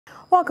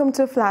Welcome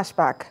to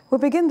Flashback. We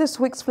begin this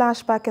week's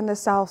flashback in the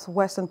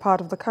southwestern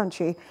part of the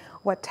country,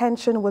 where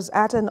tension was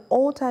at an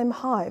all-time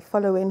high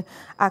following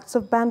acts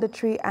of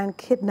banditry and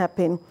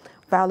kidnapping.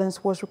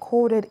 Violence was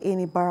recorded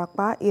in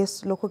Ibarakba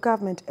East local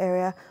government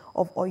area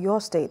of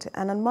Oyo State.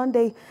 And on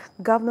Monday,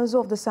 governors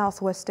of the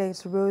southwest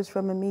states rose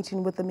from a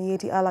meeting with the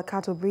Miyetti Allah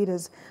Cattle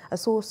Breeders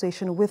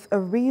Association with a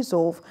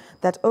resolve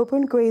that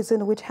open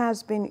grazing, which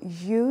has been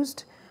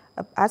used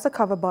as a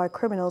cover by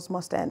criminals,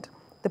 must end.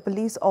 The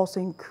police also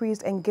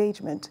increased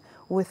engagement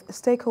with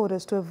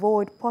stakeholders to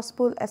avoid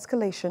possible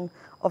escalation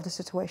of the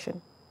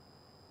situation.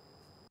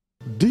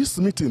 This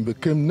meeting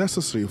became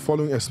necessary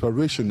following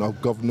expiration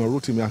of Governor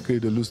Rotimi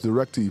Akeredolu's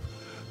directive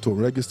to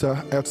register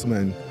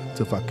herdsmen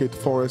to vacate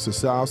forest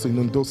reserves in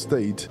Ondo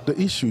State. The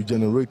issue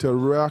generated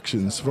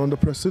reactions from the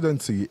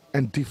presidency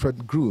and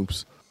different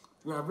groups.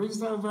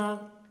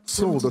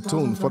 So the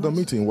tone for the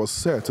meeting was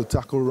set to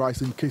tackle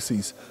rising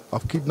cases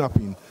of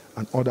kidnapping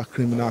and other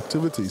criminal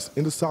activities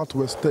in the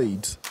southwest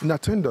states. In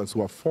attendance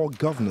were 4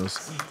 governors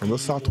from the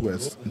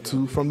southwest and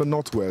 2 from the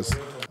northwest.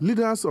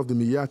 Leaders of the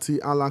Miyetti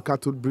Allah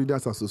Cattle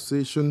Breeders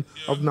Association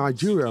of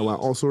Nigeria were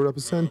also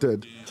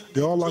represented.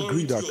 They all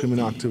agreed that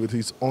criminal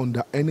activities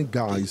under any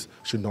guise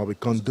should not be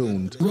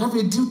condoned. We have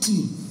a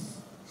duty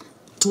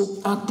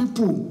to our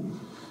people.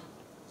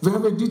 We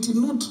have a duty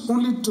not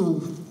only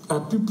to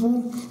our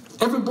people,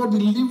 everybody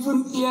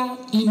living here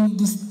in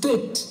the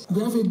state.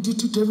 We have a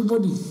duty to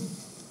everybody.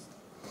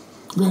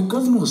 We are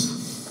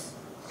governors.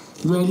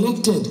 We are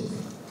elected.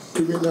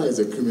 Criminal is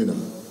a criminal,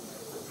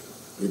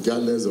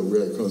 regardless of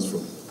where it comes from.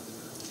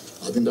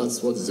 I think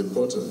that's what is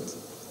important.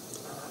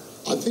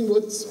 I think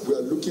what we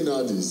are looking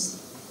at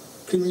is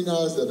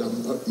criminals that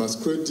are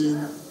masquerading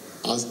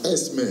as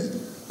S-men.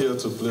 Here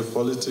to play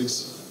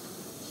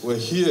politics. We're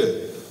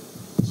here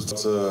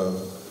to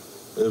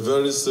a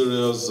very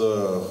serious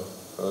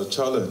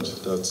challenge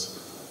that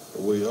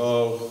we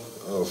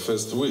are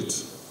faced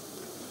with.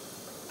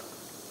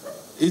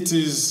 It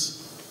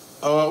is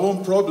our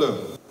own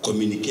problem.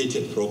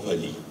 Communicated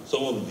properly,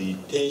 some of the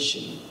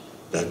tension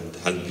that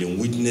has been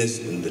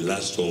witnessed in the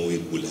last 1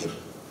 week will have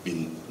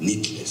been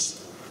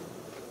needless.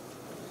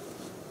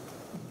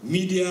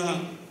 Media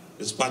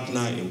is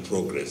partner in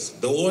progress.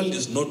 The world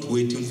is not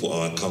waiting for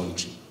our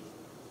country.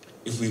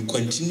 If we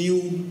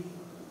continue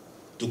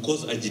to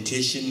cause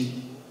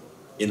agitation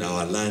in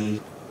our land,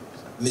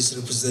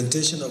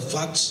 misrepresentation of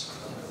facts,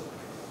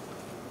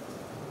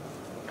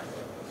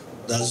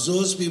 that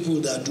those people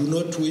that do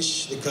not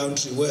wish the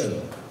country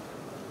well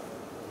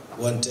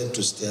wanted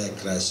to stir a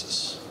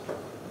crisis.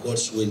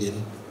 God's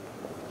willing,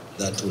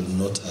 that will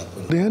not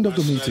happen. At the end of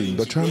the meeting,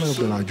 the chairman of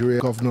the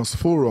Nigeria Governors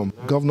Forum,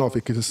 Governor of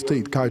Ekiti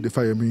State, Kayode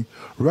Fayemi,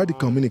 read the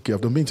communique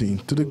of the meeting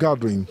to the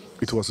gathering.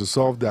 It was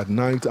resolved that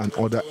night and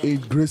other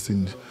age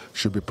grazing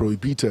should be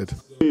prohibited.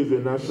 It is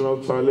a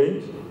national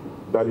challenge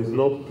that is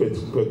not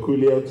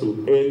peculiar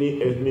to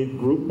any ethnic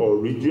group or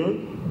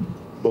region,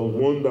 but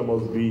one that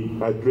must be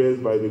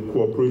addressed by the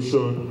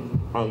cooperation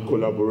and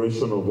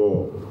collaboration of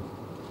all.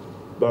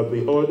 That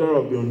the order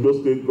of the Ondo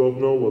State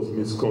Governor was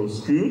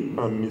misconstrued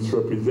and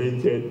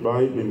misrepresented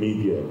by the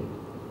media,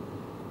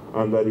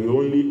 and that he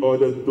only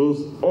ordered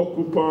those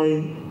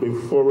occupying the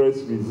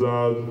forest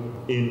reserve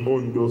in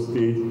Ondo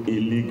State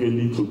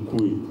illegally to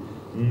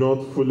quit,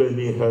 not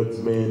Fulani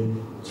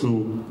herdsmen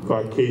to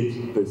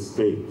vacate the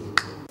state.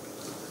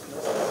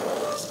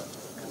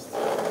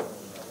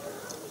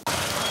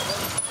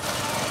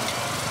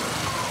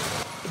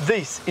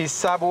 This is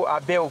Sabo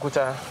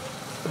Abeokuta.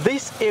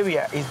 This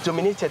area is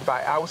dominated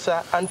by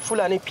Hausa and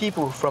Fulani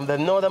people from the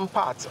northern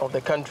parts of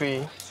the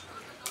country.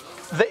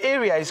 The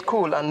area is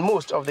cool and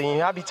most of the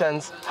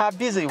inhabitants are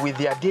busy with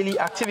their daily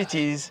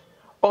activities,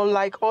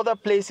 unlike other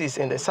places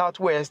in the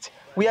southwest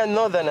where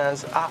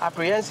northerners are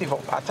apprehensive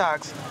of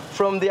attacks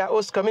from their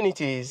host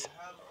communities.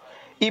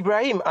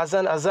 Ibrahim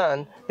Azan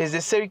is the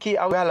Seriki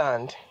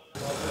Awaland.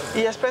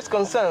 He expressed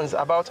concerns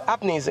about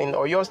happenings in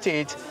Oyo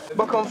State,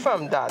 but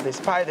confirmed that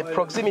despite the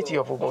proximity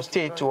of Ogun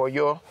State to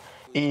Oyo,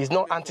 he is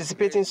not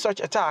anticipating such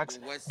attacks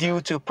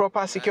due to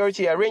proper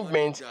security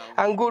arrangements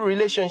and good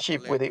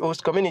relationship with the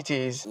host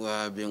communities. We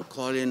have been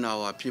calling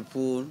our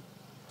people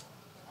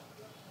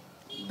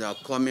that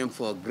are coming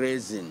for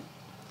grazing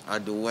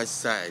at the west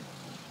side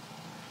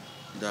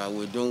that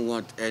we don't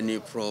want any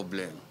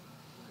problem.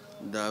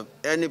 That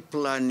any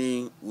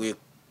planning we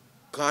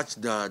catch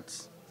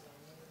that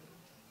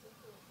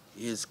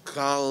his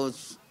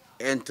cows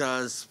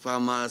enters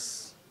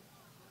farmers'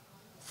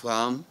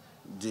 farm,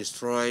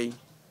 destroy,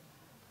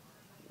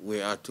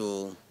 we are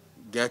to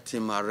get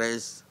him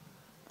arrested,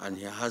 and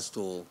he has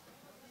to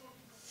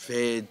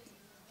feed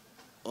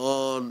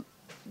all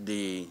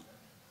the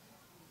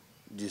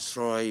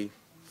destroyed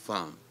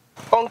farm.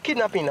 On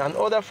kidnapping and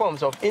other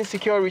forms of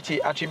insecurity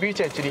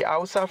attributed to the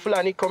Hausa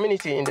Fulani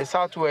community in the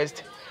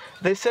southwest,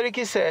 the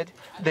Seriki said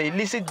the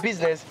illicit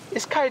business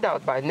is carried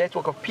out by a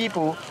network of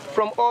people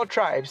from all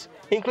tribes,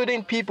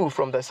 including people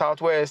from the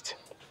southwest.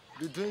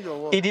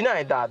 He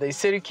denied that the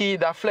Seriki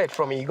that fled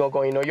from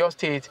Igogo in Oyo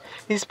State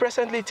is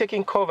presently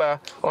taking cover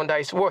under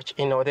his watch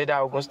in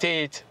Odeda, Ogun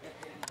State.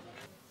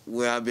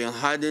 We have been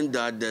hearing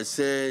that they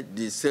say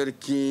the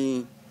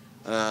Serki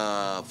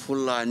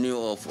Fulani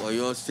of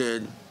Oyo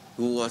State,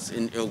 who was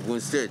in Ogun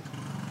State.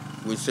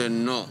 We said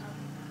no.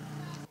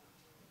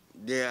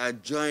 They are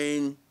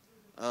joined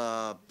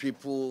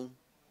people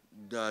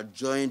that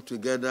join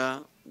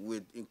together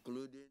with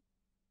including.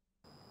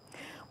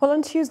 Well,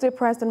 on Tuesday,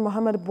 President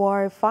Muhammadu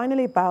Buhari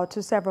finally bowed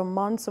to several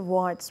months of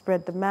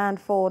widespread demand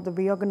for the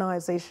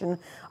reorganization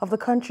of the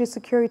country's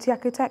security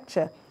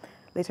architecture.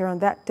 Later on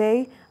that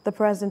day, the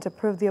president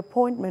approved the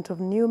appointment of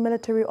new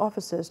military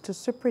officers to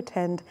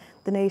superintend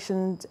the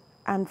nation's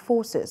armed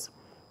forces.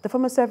 The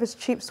former service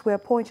chiefs were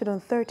appointed on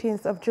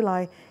 13th of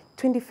July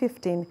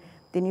 2015.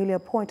 The newly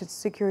appointed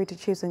security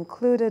chiefs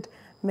included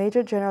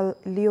Major General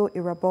Leo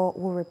Irabo,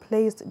 who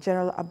replaced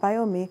General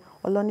Abayomi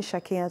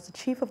Olonisake as the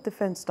Chief of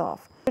Defense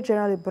Staff.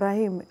 General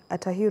Ibrahim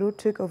Atahiru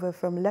took over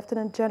from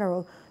Lieutenant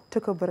General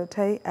Tukur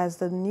Buratai as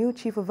the new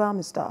Chief of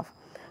Army Staff.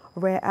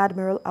 Rear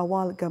Admiral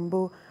Awal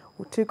Gambo,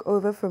 who took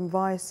over from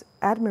Vice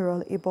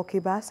Admiral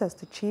Iboki Bass as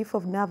the Chief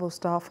of Naval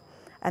Staff,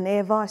 and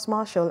Air Vice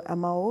Marshal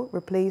Amao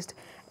replaced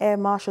Air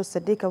Marshal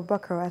Sadiq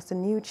Abubakar as the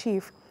new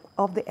Chief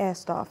of the Air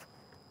Staff.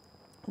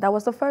 That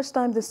was the first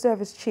time the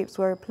service chiefs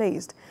were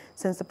replaced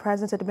since the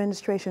president's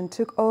administration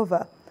took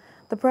over.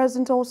 The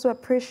president also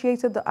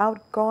appreciated the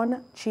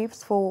outgone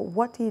chiefs for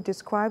what he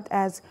described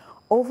as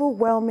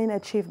overwhelming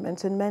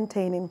achievements in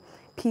maintaining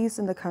peace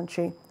in the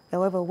country.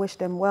 However, wished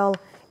them well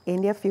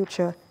in their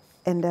future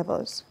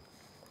endeavors.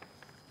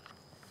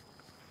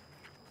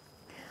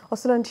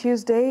 Also on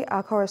Tuesday,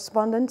 our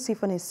correspondent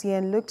Sifani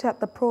Sien looked at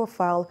the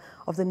profile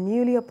of the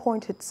newly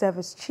appointed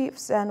service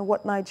chiefs and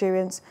what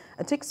Nigerians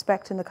are to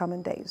expect in the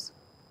coming days.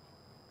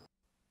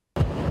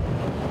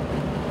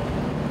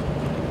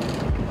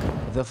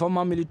 The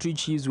former military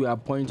chiefs were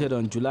appointed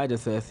on July the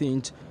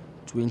 13th,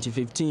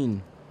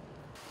 2015.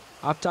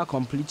 After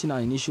completing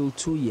an initial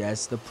 2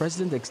 years, the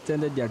president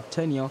extended their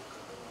tenure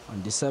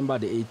on December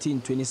the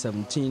 18th,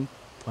 2017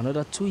 for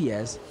another 2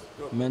 years,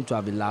 meant to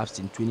have elapsed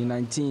in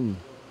 2019.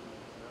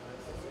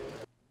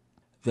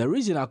 The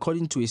reason,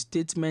 according to a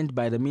statement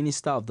by the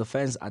Minister of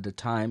Defense at the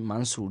time,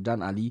 Mansur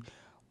Dan Ali,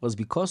 was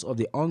because of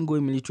the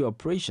ongoing military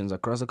operations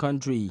across the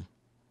country.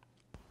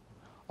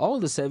 All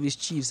the service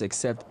chiefs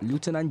except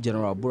Lieutenant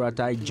General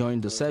Buratai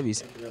joined the service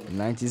in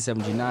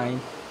 1979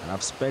 and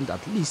have spent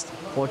at least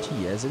 40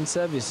 years in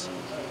service.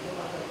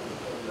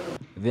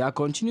 Their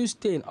continued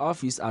stay in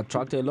office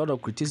attracted a lot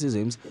of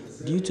criticisms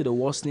due to the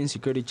worsening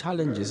security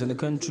challenges in the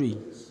country.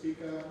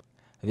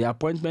 The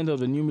appointment of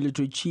the new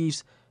military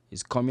chiefs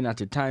is coming at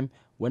a time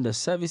when the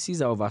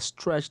services are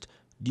overstretched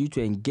due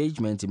to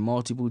engagement in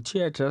multiple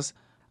theaters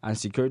and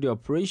security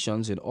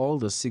operations in all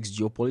the 6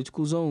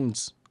 geopolitical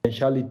zones.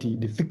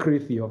 The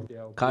secrecy of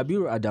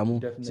Kabir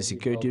Adamu is a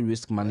security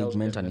risk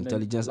management and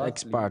intelligence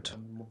expert.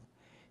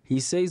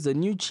 He says the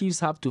new chiefs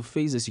have to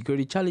face the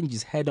security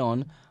challenges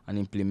head-on and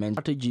implement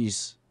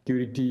strategies.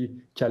 Security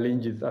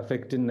challenges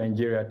affecting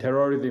Nigeria.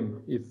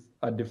 Terrorism is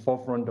at the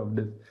forefront of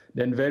this.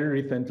 Then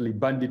very recently,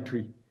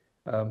 banditry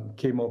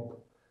came up.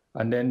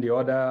 And then the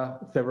other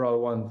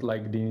several ones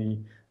like the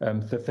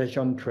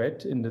secession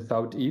threat in the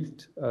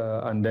southeast,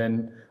 and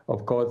then,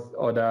 of course,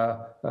 other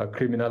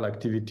criminal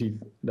activities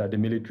that the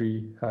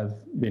military has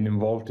been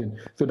involved in.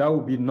 So that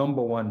would be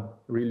number one,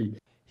 really.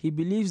 He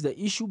believes the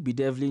issue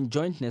bedeviling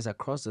jointness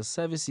across the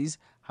services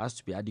has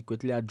to be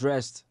adequately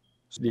addressed.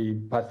 The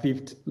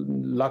perceived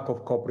lack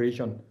of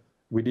cooperation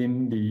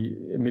within the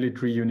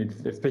military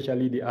units,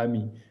 especially the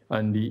Army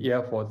and the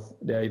Air Force.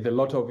 There is a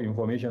lot of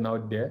information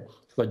out there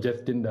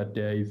suggesting that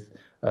there is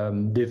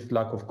this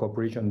lack of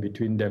cooperation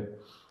between them.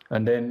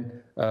 And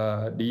then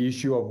the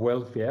issue of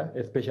welfare,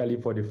 especially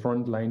for the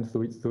frontline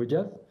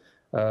soldiers.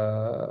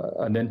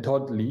 And then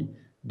thirdly,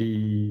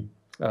 the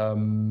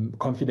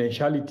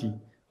confidentiality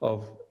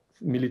of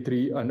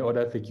military and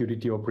other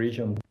security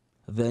operations.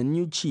 The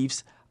new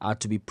chiefs are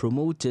to be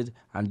promoted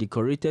and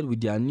decorated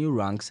with their new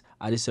ranks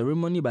at a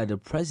ceremony by the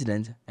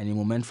president any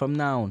moment from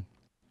now.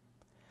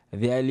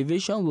 Their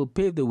elevation will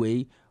pave the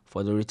way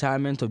for the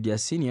retirement of their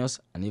seniors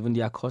and even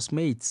their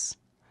classmates.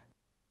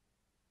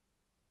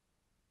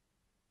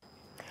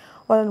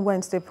 Well, on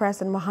Wednesday,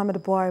 President Muhammadu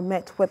Buhari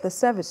met with the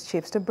service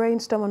chiefs to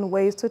brainstorm on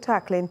ways to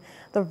tackling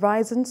the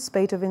rising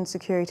spate of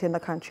insecurity in the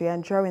country.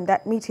 And during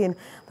that meeting,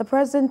 the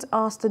president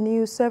asked the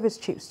new service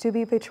chiefs to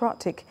be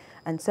patriotic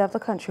and serve the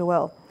country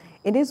well.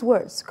 In his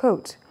words,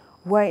 quote,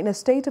 "We're in a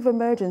state of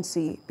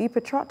emergency. Be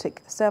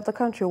patriotic, serve the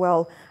country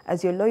well,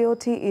 as your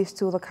loyalty is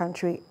to the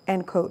country,"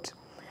 end quote.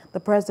 The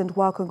president,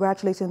 while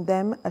congratulating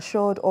them,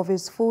 assured of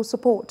his full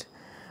support.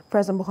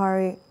 President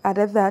Buhari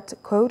added that,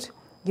 quote,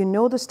 "You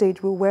know the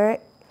stage we were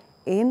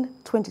in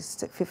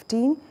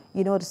 2015,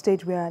 you know the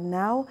stage we are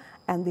now,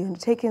 and the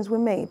undertakings we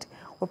made.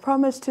 We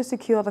promised to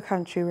secure the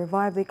country,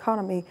 revive the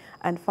economy,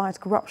 and fight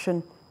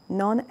corruption.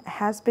 None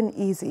has been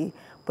easy,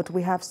 but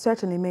we have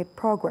certainly made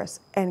progress,"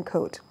 end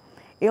quote.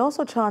 He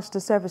also charged the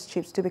service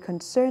chiefs to be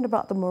concerned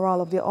about the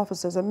morale of their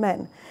officers and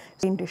men,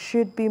 saying they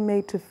should be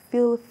made to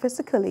feel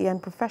physically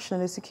and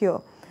professionally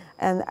secure.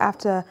 And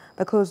after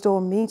the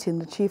closed-door meeting,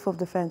 the Chief of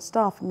Defense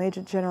Staff,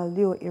 Major General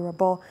Leo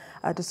Irabor,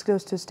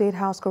 disclosed to State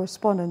House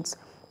correspondents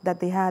that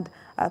they have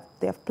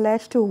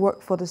pledged to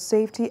work for the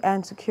safety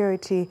and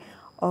security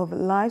of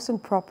lives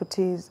and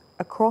properties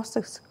across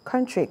the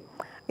country.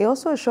 He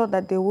also assured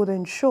that they would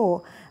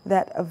ensure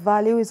that a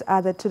value is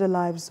added to the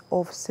lives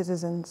of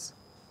citizens.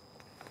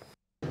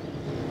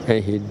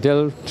 And he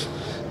dealt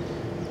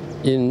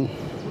in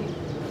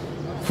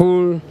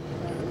full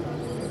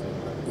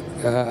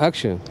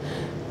action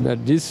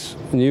that these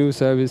new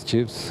service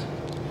chiefs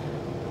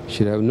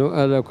should have no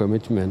other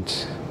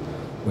commitment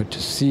but to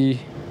see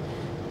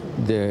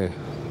the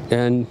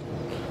end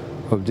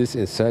of this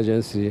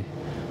insurgency,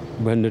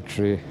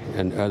 banditry,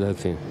 and other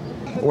things.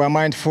 We're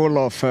mindful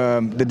of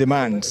the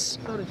demands,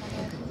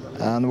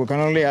 and we can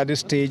only at this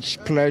stage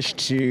pledge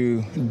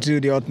to do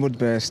the utmost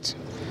best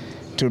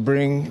to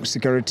bring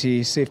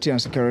security, safety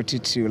and security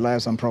to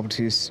lives and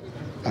properties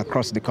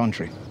across the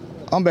country.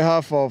 On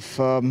behalf of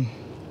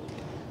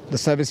the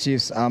service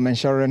chiefs, I'm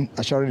assuring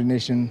the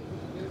nation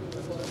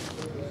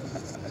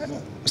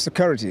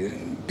security,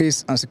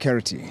 peace and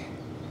security.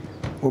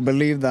 We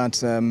believe that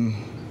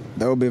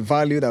there will be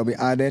value that will be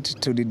added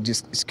to the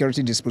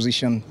security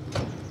disposition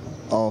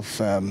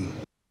of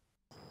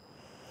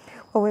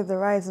Well, with the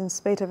rise in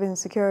spate of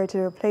insecurity,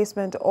 the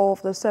replacement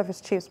of the service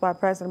chiefs by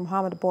President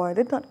Muhammadu Buhari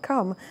did not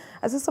come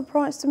as a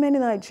surprise to many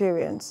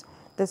Nigerians.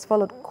 This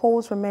followed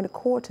calls from many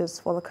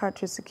quarters for the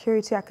country's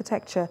security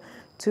architecture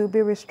to be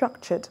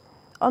restructured.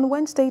 On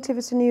Wednesday,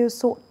 TVC News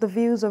sought the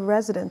views of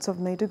residents of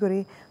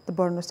Maiduguri, the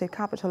Borno state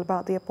capital,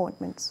 about the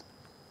appointments.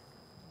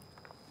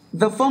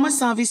 The former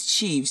service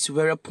chiefs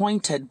were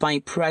appointed by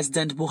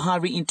President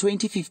Buhari in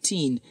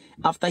 2015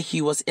 after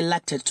he was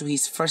elected to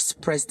his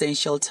first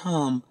presidential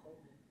term.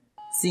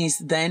 Since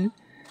then,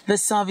 the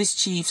service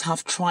chiefs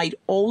have tried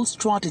all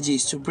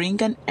strategies to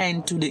bring an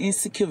end to the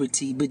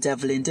insecurity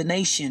bedeviling the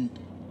nation.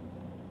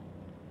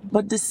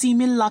 But the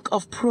seeming lack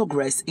of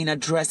progress in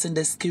addressing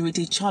the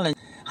security challenge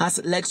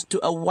has led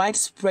to a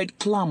widespread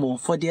clamor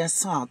for their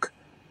sack.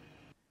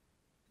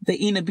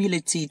 The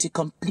inability to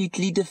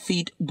completely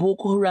defeat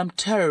Boko Haram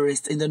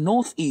terrorists in the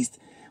northeast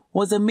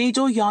was a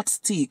major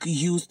yardstick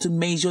used to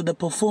measure the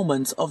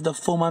performance of the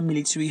former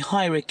military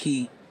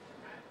hierarchy.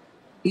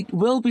 It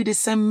will be the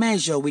same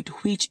measure with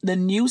which the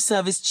new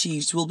service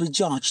chiefs will be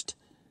judged.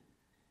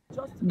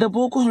 The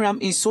Boko Haram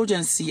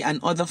insurgency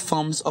and other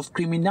forms of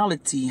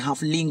criminality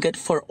have lingered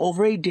for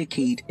over a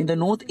decade in the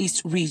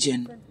northeast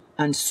region,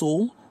 and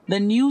so the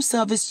new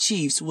service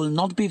chiefs will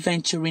not be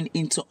venturing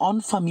into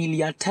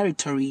unfamiliar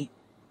territory.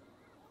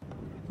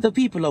 The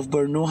people of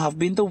Borno have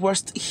been the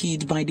worst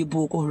hit by the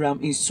Boko Haram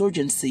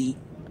insurgency.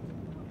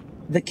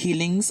 The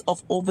killings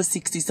of over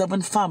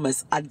 67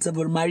 farmers at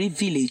Zabarmari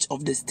village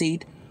of the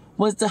state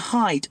was the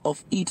height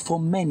of it for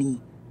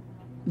many.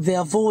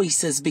 Their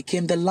voices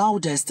became the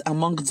loudest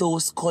among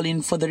those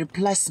calling for the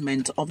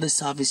replacement of the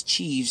service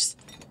chiefs.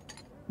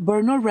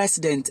 Borno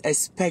residents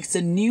expect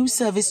the new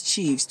service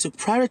chiefs to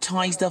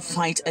prioritize the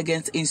fight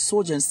against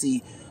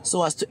insurgency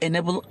so as to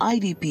enable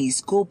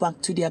IDPs go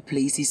back to their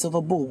places of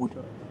abode.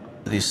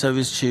 The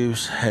service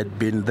chiefs had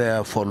been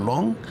there for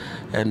long,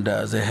 and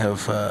they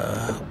have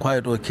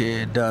quite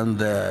okay done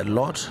their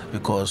lot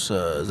because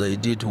they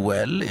did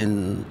well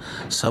in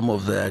some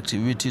of the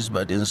activities,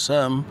 but in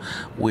some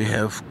we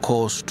have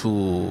cause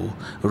to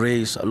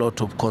raise a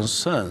lot of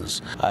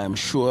concerns. I am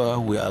sure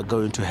we are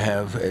going to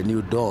have a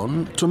new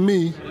dawn. To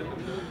me,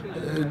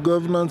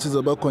 governance is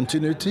about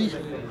continuity,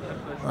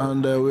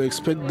 and we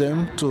expect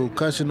them to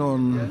cash in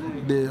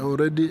on the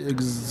already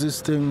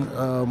existing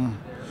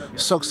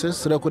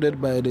success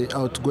recorded by the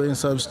outgoing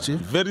service chief.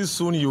 Very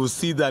soon you will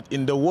see that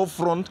in the war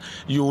front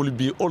you will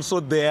be also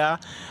there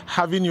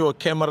having your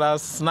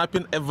cameras,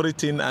 snapping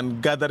everything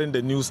and gathering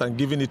the news and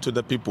giving it to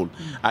the people.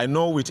 I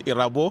know with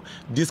Irabor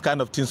these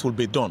kind of things will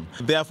be done.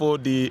 Therefore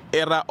the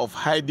era of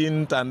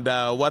hiding and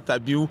what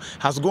have you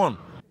has gone.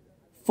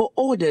 For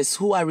others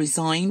who are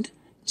resigned,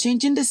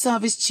 changing the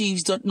service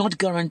chiefs does not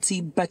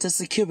guarantee better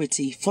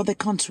security for the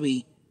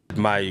country.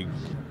 My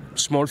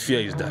small fear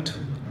is that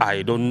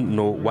I don't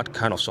know what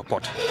kind of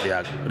support they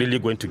are really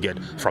going to get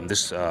from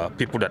these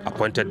people that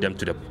appointed them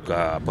to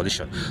the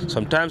position.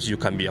 Sometimes you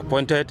can be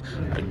appointed,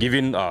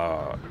 given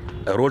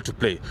a role to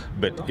play,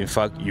 but in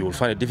fact you will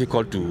find it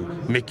difficult to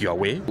make your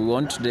way. We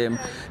want them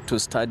to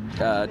start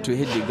to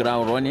hit the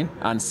ground running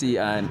and see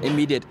an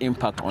immediate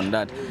impact on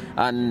that.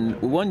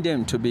 And we want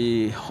them to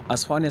be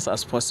as honest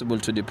as possible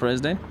to the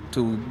president,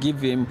 to give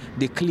him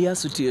the clear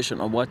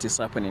situation of what is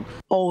happening.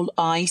 All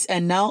eyes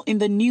are now in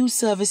the new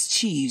service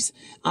chiefs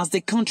as the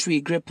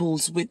country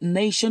grapples with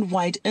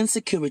nationwide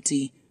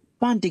insecurity,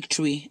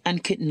 banditry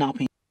and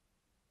kidnapping.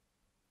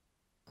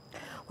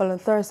 Well, on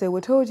Thursday,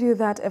 we told you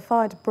that a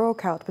fight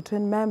broke out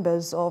between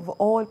members of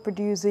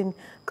oil-producing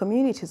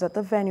communities at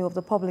the venue of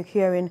the public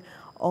hearing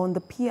on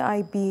the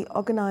PIB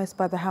organized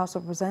by the House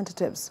of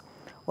Representatives.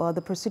 Well,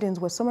 the proceedings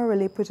were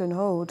summarily put on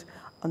hold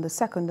on the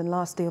second and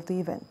last day of the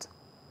event.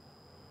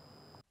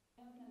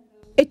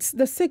 It's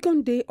the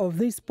second day of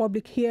this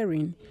public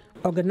hearing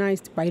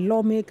organized by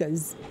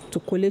lawmakers to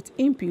collect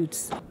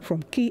inputs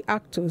from key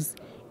actors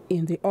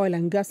in the oil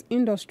and gas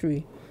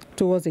industry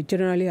towards a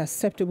generally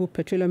acceptable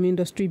petroleum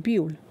industry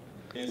bill.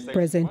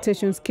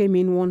 Presentations came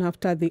in one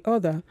after the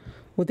other,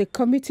 with the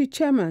committee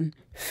chairman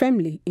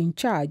firmly in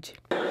charge.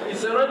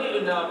 It's already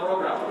in our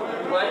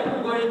program.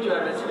 We're going to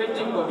our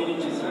respective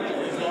communities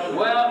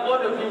where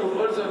all the people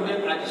also make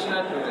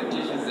additional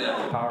presentations there.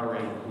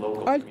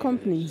 Oil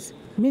companies,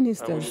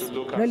 ministers,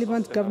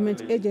 relevant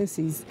government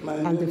agencies,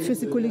 and the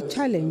physically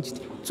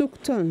challenged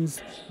took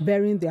turns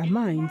bearing their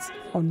minds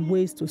on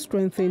ways to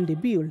strengthen the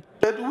bill.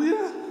 But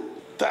where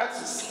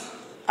taxes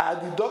are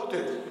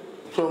deducted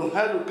from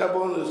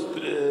hydrocarbon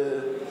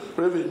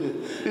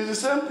revenue, it's the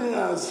same thing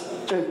as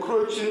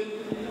encroaching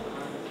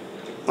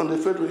on the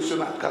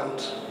Federation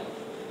account.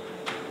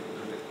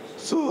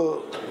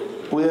 So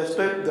we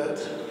expect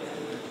that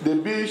the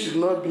bill should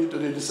not be to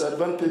the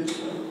disadvantage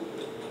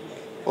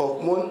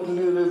of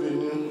monthly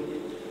revenue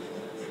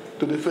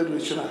to the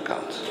Federation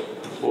account.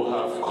 We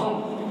have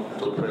come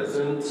to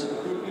present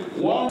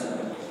one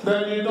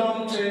that you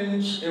don't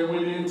change a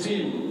winning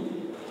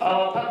team.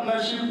 Our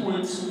partnership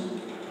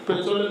with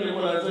Petroleum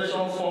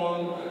Equalization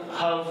Fund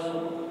have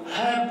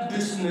helped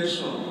this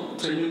nation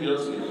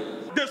tremendously.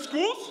 The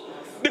schools,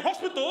 the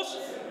hospitals,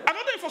 and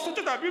other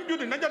infrastructure that have been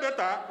built in Niger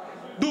Delta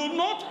do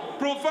not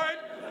provide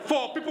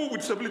for people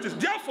with disabilities.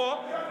 Therefore,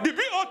 the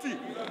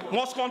BOT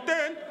must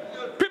contain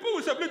people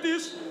with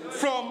disabilities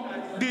from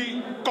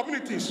the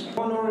communities.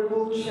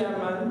 Honorable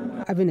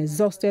Chairman. Having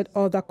exhausted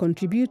other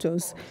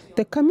contributors,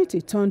 the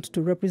committee turned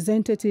to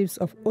representatives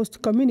of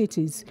host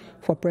communities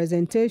for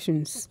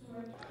presentations.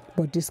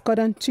 But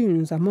discordant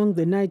tunes among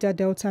the Niger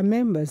Delta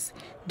members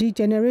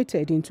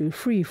degenerated into a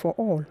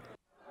free-for-all.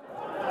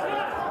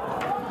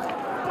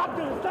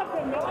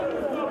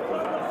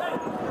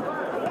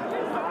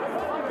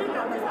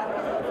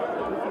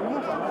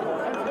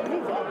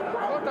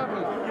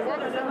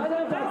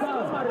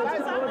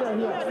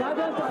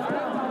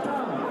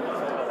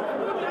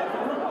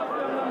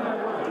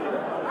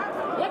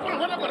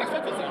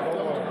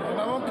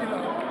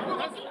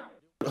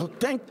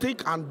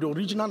 Authentic and the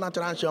original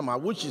national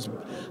chairman, which is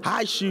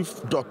High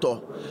Chief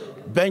Dr.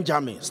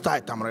 Benjamin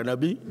Stai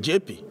Tamarenabi,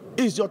 JP,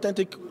 is the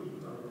authentic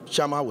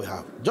chairman we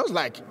have. Just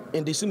like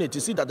in the Senate,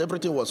 you see that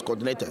everything was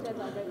coordinated.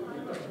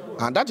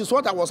 And that is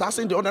what I was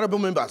asking the honorable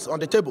members on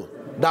the table.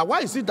 That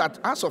why is it that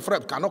House of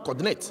Rep cannot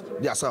coordinate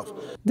themselves?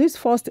 This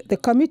forced the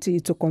committee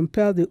to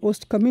compel the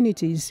host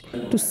communities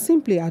to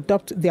simply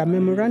adopt their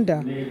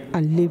memoranda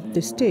and leave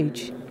the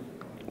stage.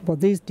 But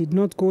this did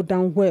not go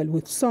down well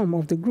with some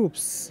of the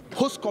groups.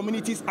 Host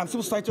communities and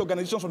civil society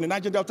organizations from the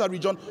Niger Delta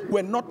region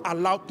were not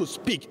allowed to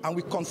speak, and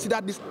we consider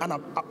this an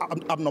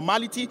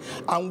abnormality,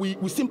 and we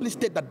simply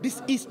state that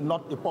this is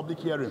not a public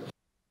hearing.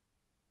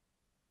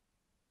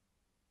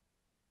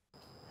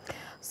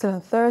 Still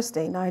on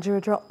Thursday,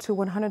 Nigeria dropped to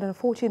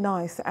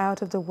 149th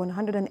out of the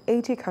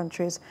 180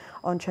 countries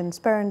on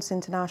Transparency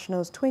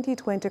International's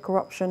 2020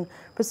 Corruption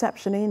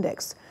Perception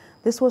Index.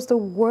 This was the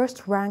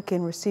worst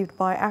ranking received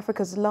by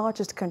Africa's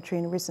largest country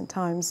in recent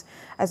times,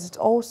 as it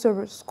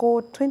also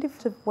scored 20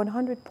 to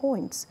 100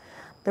 points.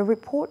 The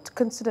report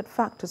considered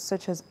factors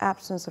such as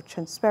absence of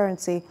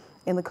transparency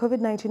in the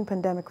COVID-19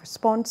 pandemic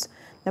response,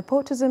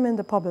 nepotism in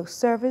the public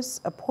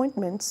service,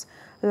 appointments,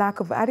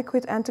 lack of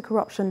adequate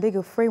anti-corruption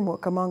legal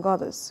framework, among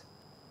others.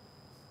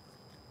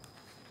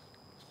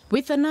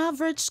 With an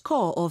average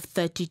score of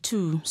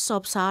 32,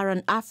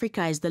 Sub-Saharan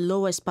Africa is the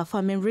lowest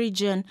performing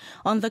region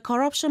on the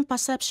Corruption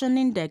Perception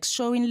Index,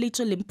 showing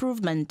little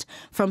improvement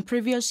from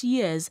previous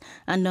years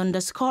and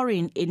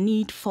underscoring a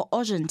need for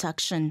urgent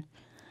action.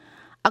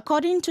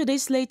 According to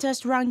this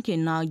latest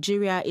ranking,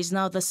 Nigeria is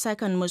now the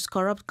second most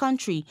corrupt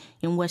country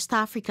in West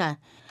Africa,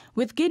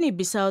 with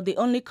Guinea-Bissau the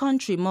only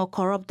country more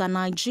corrupt than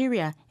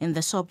Nigeria in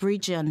the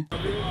sub-region.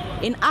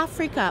 In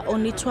Africa,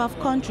 only 12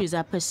 countries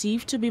are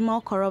perceived to be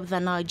more corrupt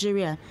than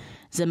Nigeria: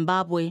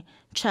 Zimbabwe,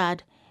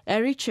 Chad,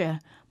 Eritrea,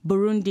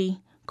 Burundi,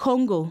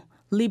 Congo,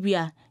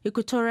 Libya,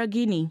 Equatorial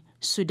Guinea,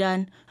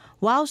 Sudan,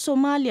 while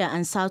Somalia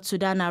and South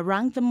Sudan are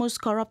ranked the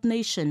most corrupt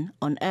nation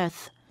on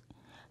earth.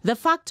 The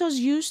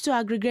factors used to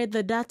aggregate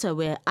the data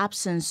were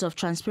absence of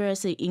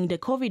transparency in the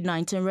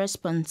COVID-19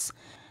 response,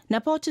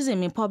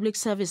 nepotism in public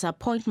service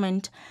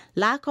appointment,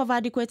 lack of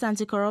adequate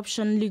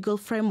anti-corruption legal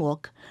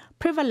framework,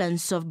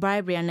 prevalence of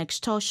bribery and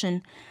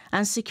extortion,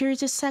 and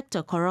security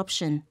sector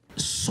corruption.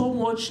 So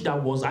much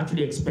that was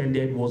actually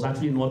expended was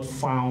actually not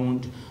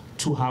found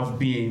to have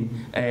been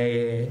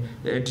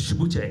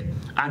distributed,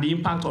 and the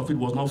impact of it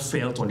was not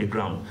felt on the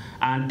ground,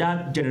 and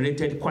that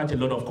generated quite a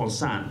lot of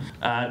concern.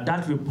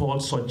 That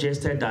report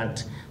suggested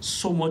that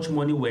so much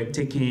money were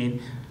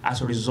taken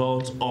as a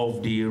result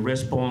of the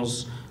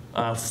response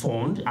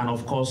fund and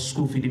of course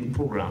school feeding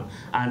program,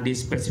 and they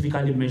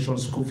specifically mentioned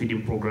school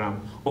feeding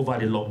program over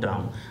the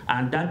lockdown,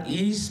 and that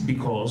was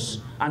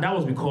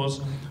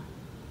because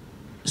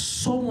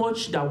so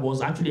much that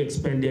was actually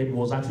expended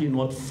was actually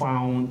not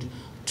found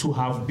to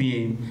have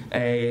been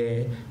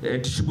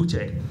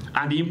distributed,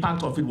 and the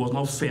impact of it was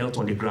not felt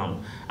on the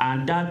ground,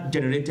 and that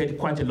generated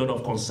quite a lot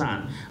of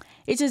concern.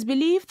 It is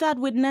believed that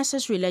with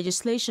necessary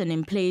legislation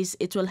in place,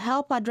 it will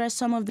help address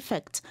some of the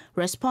effects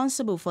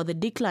responsible for the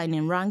decline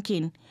in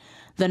ranking.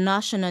 The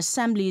National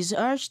Assembly is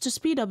urged to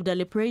speed up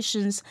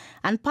deliberations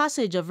and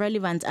passage of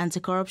relevant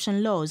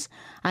anti-corruption laws,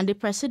 and the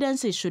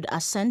presidency should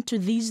assent to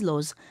these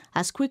laws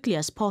as quickly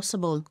as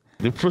possible.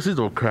 The Proceeds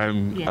of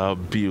Crime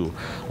bill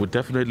would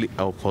definitely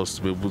help us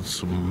to be able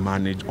to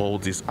manage all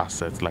these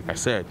assets. Like I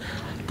said,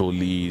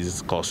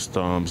 police,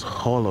 customs,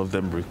 all of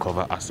them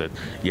recover assets,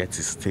 yet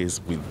it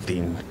stays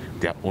within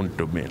their own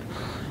domain.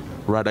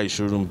 Rather, it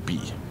shouldn't be.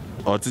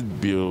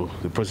 Audit bill,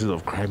 the Proceeds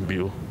of Crime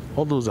bill,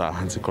 all those are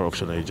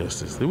anti-corruption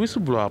agencies. The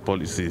whistleblower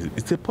policy,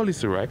 it's a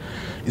policy, right?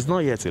 It's not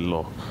yet a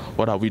law.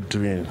 What are we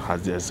doing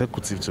as the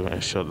executive to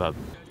ensure that?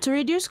 To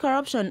reduce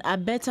corruption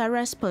and better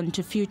respond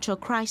to future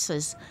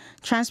crises,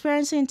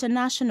 Transparency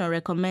International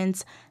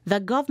recommends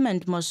that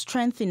government must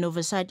strengthen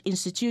oversight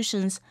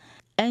institutions,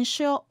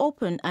 ensure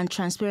open and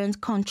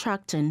transparent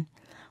contracting,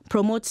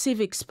 promote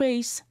civic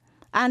space,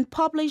 and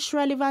publish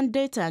relevant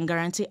data and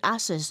guarantee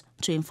access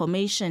to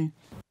information.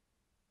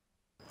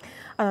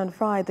 And on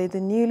Friday,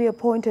 the newly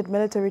appointed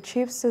military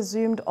chiefs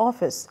assumed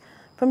office.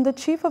 From the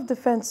Chief of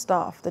Defense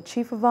Staff, the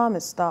Chief of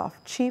Army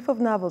Staff, Chief of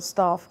Naval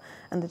Staff,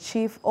 and the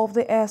Chief of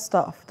the Air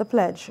Staff, the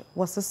pledge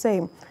was the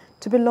same: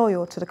 to be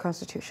loyal to the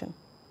Constitution.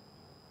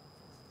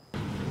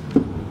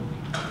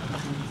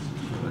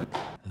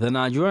 The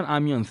Nigerian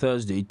Army on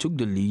Thursday took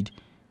the lead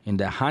in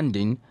the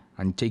handing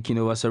and taking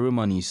over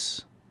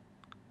ceremonies.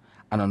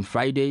 And on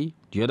Friday,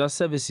 the other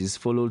services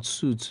followed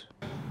suit.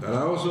 But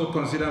I also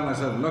consider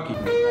myself lucky.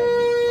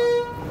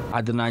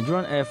 At the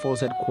Nigerian Air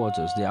Force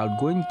headquarters, the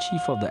outgoing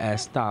Chief of the Air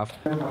Staff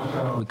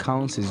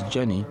recounts his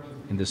journey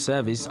in the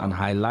service and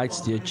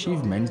highlights the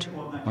achievement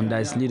under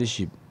his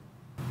leadership.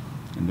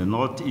 In the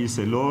Northeast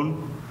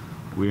alone,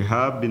 we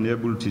have been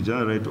able to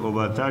generate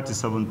over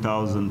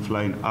 37,000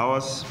 flying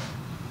hours,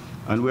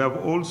 and we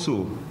have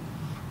also,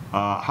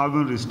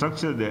 having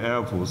restructured the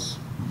Air Force,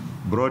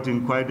 brought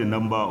in quite a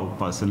number of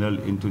personnel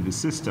into the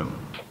system.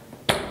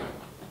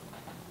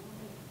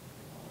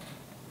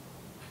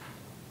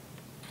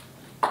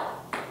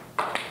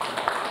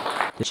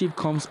 The chief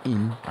comes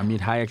in amid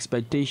high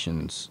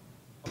expectations.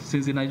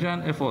 Since the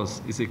Nigerian Air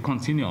Force is a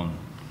continuum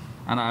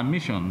and our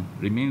mission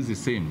remains the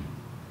same,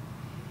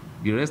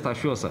 be rest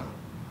assured, sir,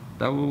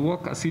 that we will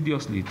work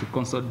assiduously to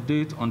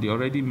consolidate on the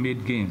already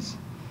made gains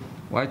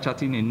while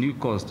charting a new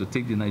course to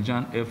take the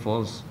Nigerian Air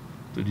Force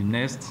to the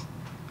next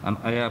and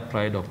higher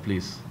pride of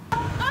place.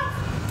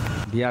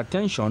 The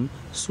attention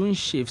soon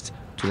shifts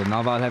to the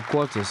naval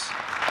headquarters.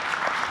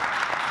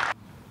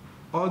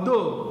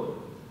 Although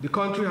the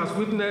country has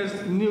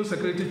witnessed new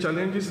security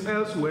challenges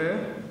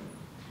elsewhere,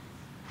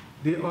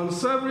 the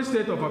unsavory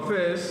state of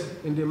affairs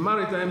in the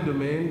maritime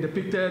domain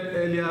depicted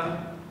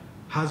earlier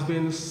has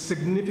been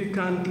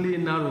significantly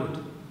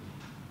narrowed.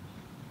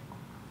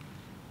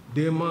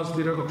 They must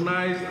be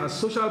recognized as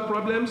social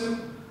problems,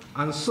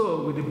 and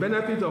so, with the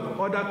benefit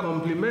of other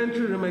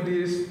complementary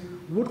remedies,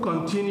 would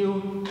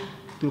continue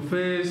to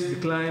face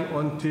decline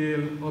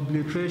until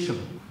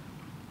obliteration.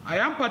 I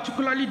am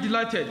particularly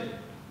delighted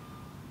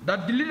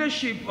that the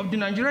leadership of the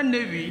Nigerian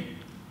Navy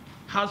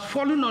has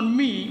fallen on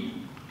me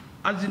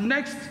as the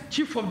next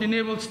Chief of the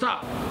Naval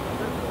Staff.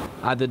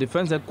 At the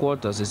Defense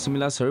Headquarters, a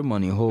similar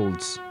ceremony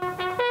holds.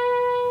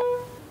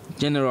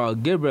 General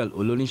Gabriel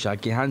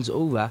Olonisaki hands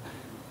over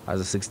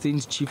as the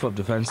 16th Chief of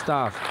Defense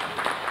Staff.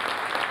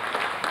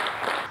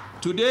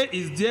 Today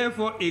is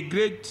therefore a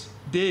great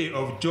day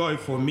of joy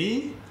for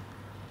me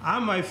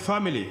and my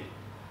family,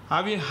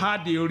 having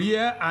had the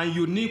rare and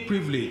unique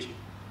privilege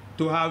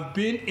to have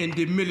been in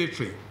the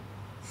military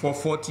for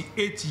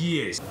 48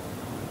 years.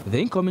 The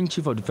incoming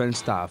Chief of Defense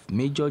Staff,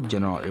 Major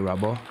General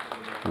Irabo,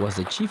 was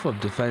the Chief of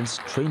Defense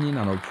Training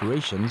and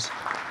Operations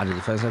at the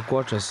Defense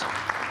Headquarters.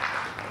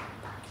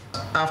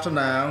 After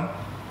now,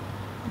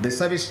 the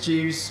service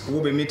chiefs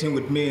will be meeting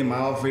with me in my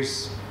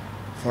office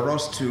for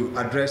us to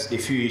address a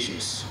few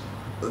issues.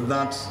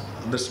 That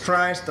the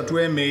strides that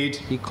were made.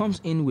 He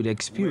comes in with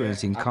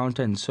experience in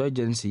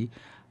counterinsurgency,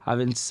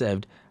 having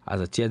served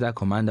as a theater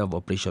commander of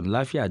Operation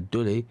Lafia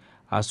Dole,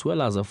 as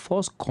well as a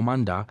force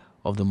commander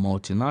of the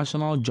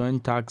multinational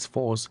Joint Task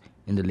Force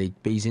in the Lake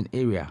Basin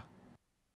area.